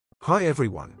Hi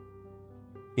everyone.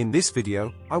 In this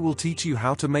video, I will teach you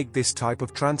how to make this type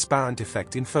of transparent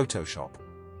effect in Photoshop.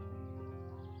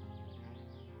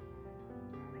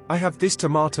 I have this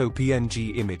tomato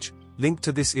PNG image, linked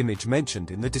to this image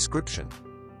mentioned in the description.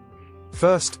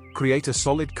 First, create a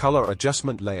solid color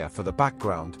adjustment layer for the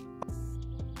background.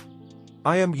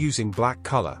 I am using black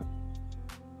color.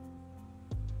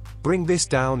 Bring this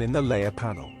down in the layer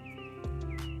panel.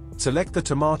 Select the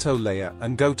tomato layer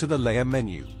and go to the layer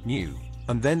menu, New,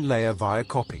 and then Layer via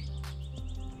Copy.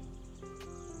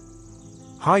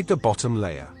 Hide the bottom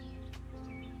layer.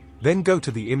 Then go to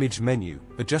the image menu,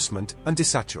 Adjustment, and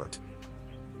Desaturate.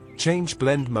 Change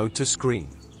blend mode to screen.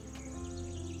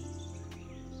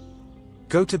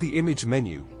 Go to the image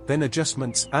menu, then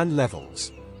Adjustments and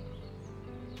Levels.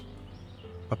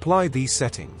 Apply these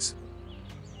settings.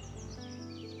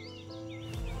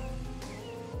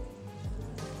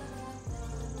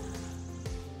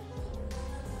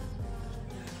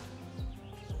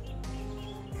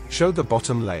 Show the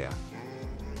bottom layer.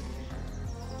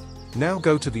 Now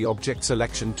go to the Object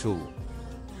Selection tool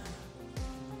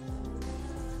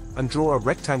and draw a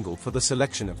rectangle for the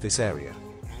selection of this area.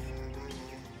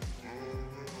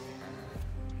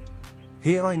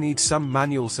 Here I need some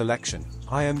manual selection.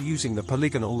 I am using the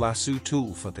polygonal lasso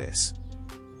tool for this.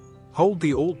 Hold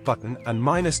the Alt button and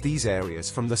minus these areas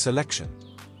from the selection.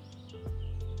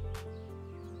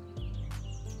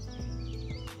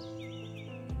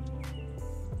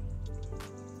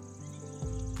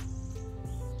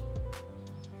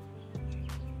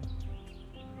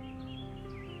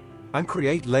 And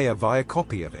create layer via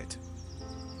copy of it.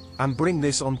 And bring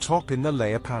this on top in the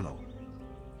layer panel.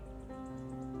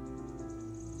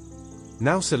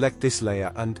 Now select this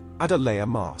layer and add a layer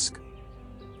mask.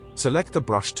 Select the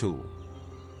brush tool.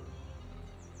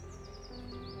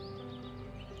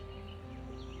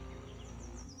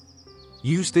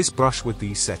 Use this brush with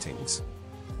these settings.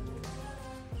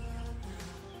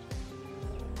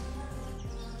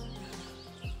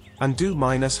 And do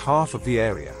minus half of the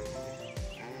area.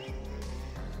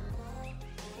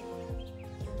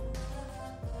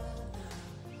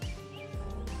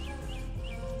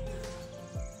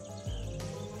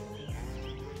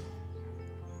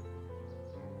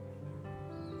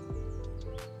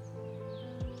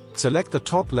 Select the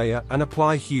top layer and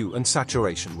apply hue and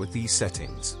saturation with these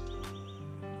settings.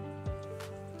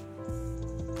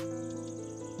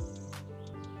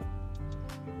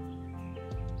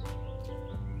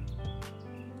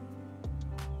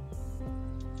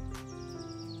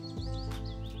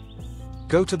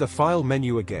 Go to the File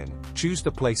menu again, choose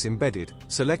the Place Embedded,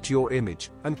 select your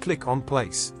image, and click on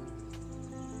Place.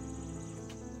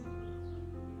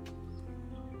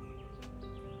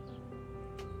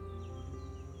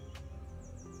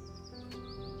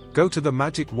 Go to the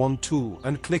Magic Wand tool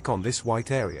and click on this white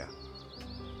area.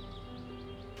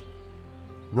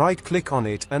 Right-click on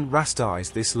it and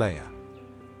rasterize this layer.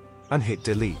 And hit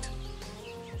Delete.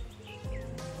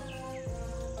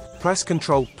 Press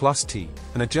Ctrl+T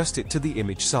and adjust it to the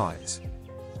image size.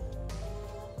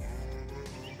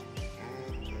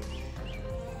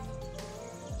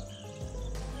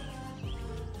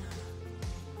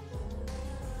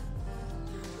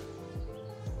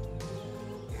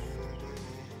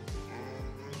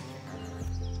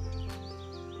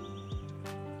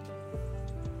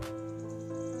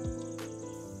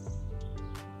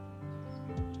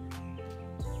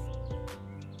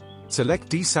 Select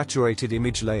Desaturated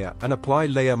Image Layer and apply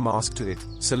Layer Mask to it,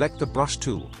 select the Brush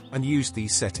tool, and use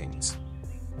these settings.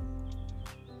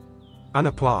 And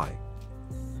apply.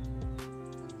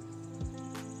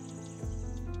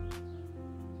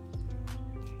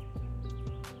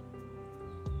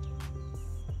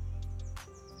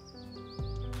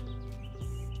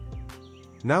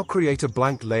 Now create a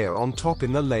blank layer on top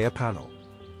in the Layer panel.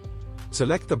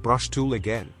 Select the Brush tool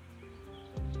again.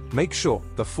 Make sure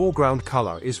the foreground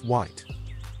color is white.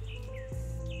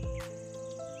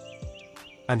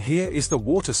 And here is the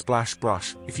water splash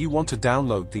brush. If you want to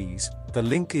download these, the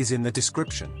link is in the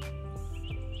description.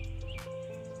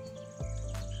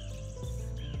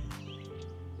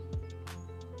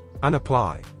 And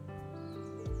apply.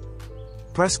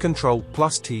 Press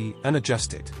Ctrl+T and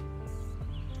adjust it.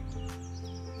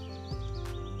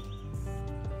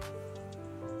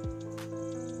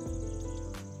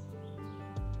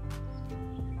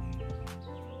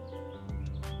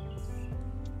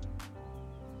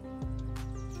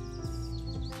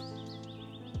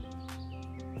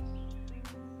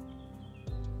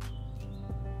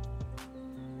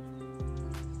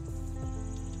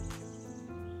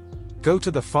 Go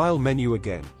to the File menu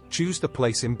again, choose the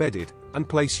Place Embedded, and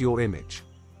place your image.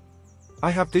 I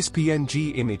have this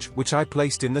PNG image which I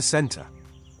placed in the center.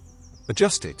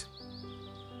 Adjust it.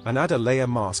 And add a layer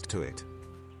mask to it.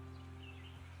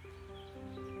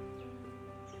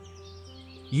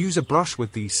 Use a brush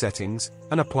with these settings,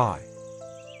 and apply.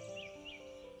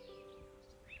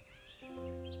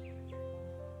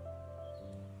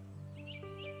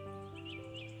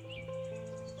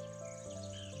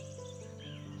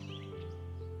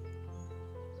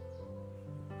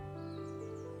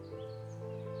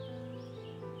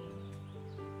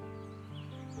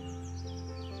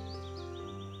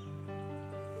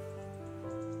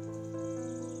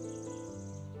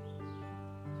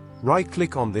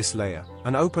 Right-click on this layer,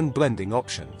 and open Blending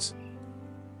Options.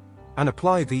 And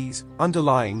apply these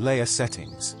underlying layer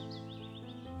settings.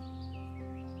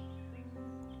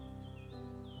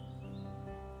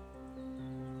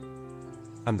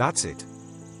 And that's it.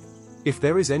 If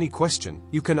there is any question,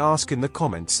 you can ask in the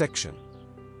comment section.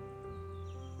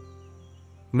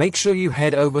 Make sure you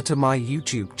head over to my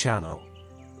YouTube channel,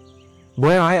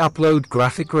 where I upload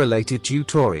graphic-related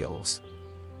tutorials.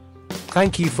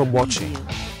 Thank you for watching.